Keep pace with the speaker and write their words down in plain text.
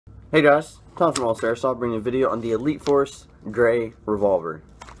Hey guys, Tom from Airsoft bringing a video on the Elite Force Gray Revolver.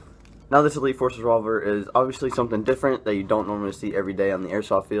 Now this Elite Force Revolver is obviously something different that you don't normally see every day on the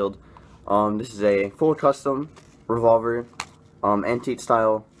airsoft field. This is a full custom revolver, antique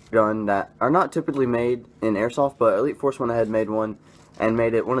style gun that are not typically made in airsoft, but Elite Force went ahead and made one and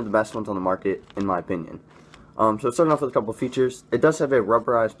made it one of the best ones on the market in my opinion. So starting off with a couple features, it does have a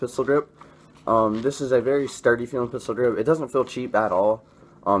rubberized pistol grip. This is a very sturdy feeling pistol grip. It doesn't feel cheap at all.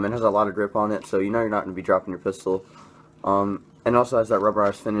 It has a lot of grip on it, so you know you're not going to be dropping your pistol. And also has that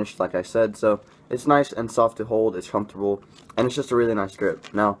rubberized finish, like I said, so it's nice and soft to hold, it's comfortable, and it's just a really nice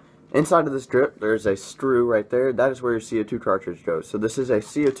grip. Now, inside of this grip, there's a screw right there. That is where your CO2 cartridge goes. So this is a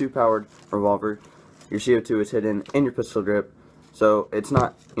CO2 powered revolver. Your CO2 is hidden in your pistol grip, so it's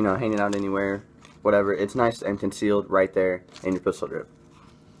not, you know, hanging out anywhere, whatever. It's nice and concealed right there in your pistol grip.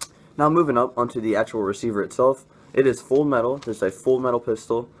 Now moving up onto the actual receiver itself, it is full metal. It's a full metal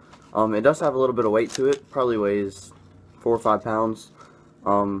pistol. It does have a little bit of weight to it. Probably weighs 4 or 5 pounds.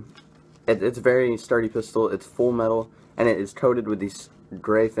 It's a very sturdy pistol. It's full metal, and it is coated with this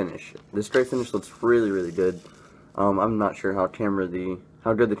gray finish. This gray finish looks really, really good. I'm not sure how good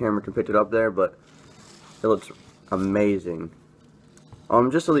the camera can pick it up there, but it looks amazing.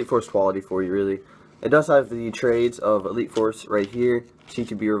 Just Elite Force quality for you, really. It does have the trades of Elite Force right here,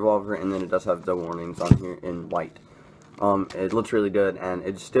 CQB revolver, and then it does have the warnings on here in white. It looks really good, and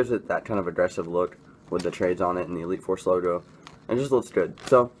it just gives it that kind of aggressive look with the trades on it and the Elite Force logo. It just looks good.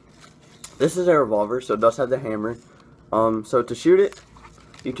 So, this is a revolver, so it does have the hammer. So to shoot it,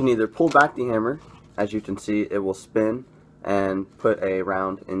 you can either pull back the hammer. As you can see, it will spin and put a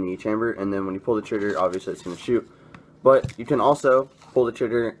round in the chamber, and then when you pull the trigger, obviously it's going to shoot. But you can also pull the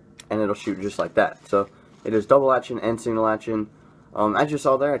trigger and it'll shoot just like that. So it is double action and single action. As you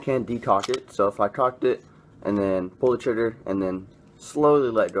saw there, I can decock it. So if I cocked it and then pull the trigger and then slowly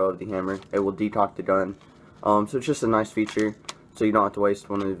let go of the hammer, it will decock the gun. So it's just a nice feature, so you don't have to waste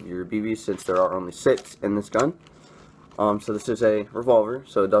one of your BBs since there are only 6 in this gun. So this is a revolver,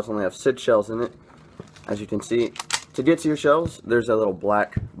 so it does only have 6 shells in it. As you can see, to get to your shells, there's a little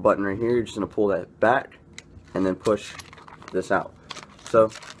black button right here. You're just going to pull that back and then push this out. So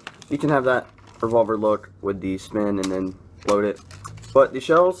you can have that revolver look with the spin and then load it. But the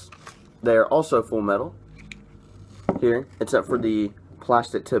shells, they are also full metal here, except for the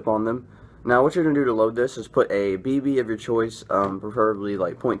plastic tip on them. Now what you're going to do to load this is put a BB of your choice, preferably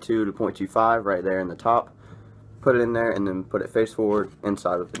like 0.2 to 0.25 right there in the top. Put it in there and then put it face forward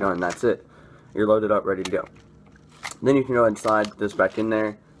inside of the gun. That's it. You're loaded up, ready to go. Then you can go inside this back in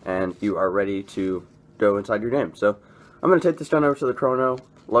there and you are ready to go inside your game. So I'm going to take this gun over to the chrono,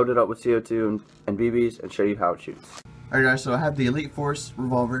 load it up with CO2 and BBs, and show you how it shoots. Alright guys, so I have the Elite Force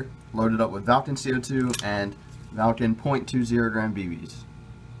revolver loaded up with Valken CO2 and Valken 0.20 gram BBs.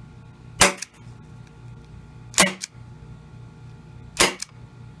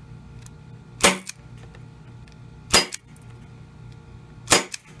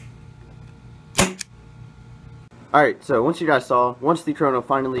 Alright, so once the chrono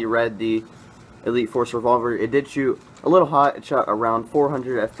finally read the Elite Force revolver, it did shoot a little hot. It shot around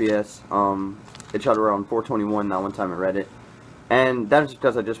 400 FPS. It shot around 421 that one time I read it. And that is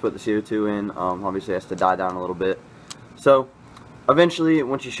because I just put the CO2 in. Obviously it has to die down a little bit. So, eventually,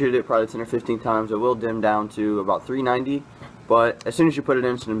 once you shoot it probably 10 or 15 times, it will dim down to about 390. But as soon as you put it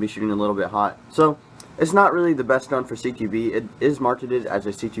in, it's going to be shooting a little bit hot. So, it's not really the best gun for CQB. It is marketed as a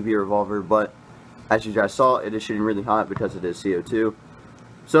CQB revolver, but as you guys saw, it is shooting really hot because it is CO2.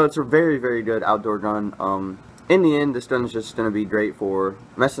 So it's a very, very good outdoor gun. In the end, this gun is just going to be great for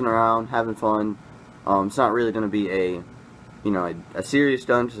messing around, having fun. It's not really going to be a serious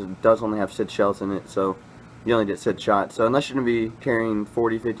gun because it does only have 6 shells in it, so you only get 6 shots. So unless you're going to be carrying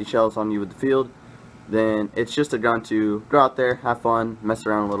 40, 50 shells on you with the field, then it's just a gun to go out there, have fun, mess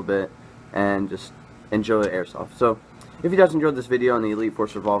around a little bit, and just enjoy airsoft. So if you guys enjoyed this video on the Elite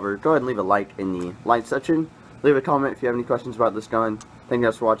Force revolver, go ahead and leave a like in the like section. Leave a comment if you have any questions about this gun. Thank you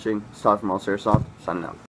guys for watching. It's Todd from Airsoft, signing out.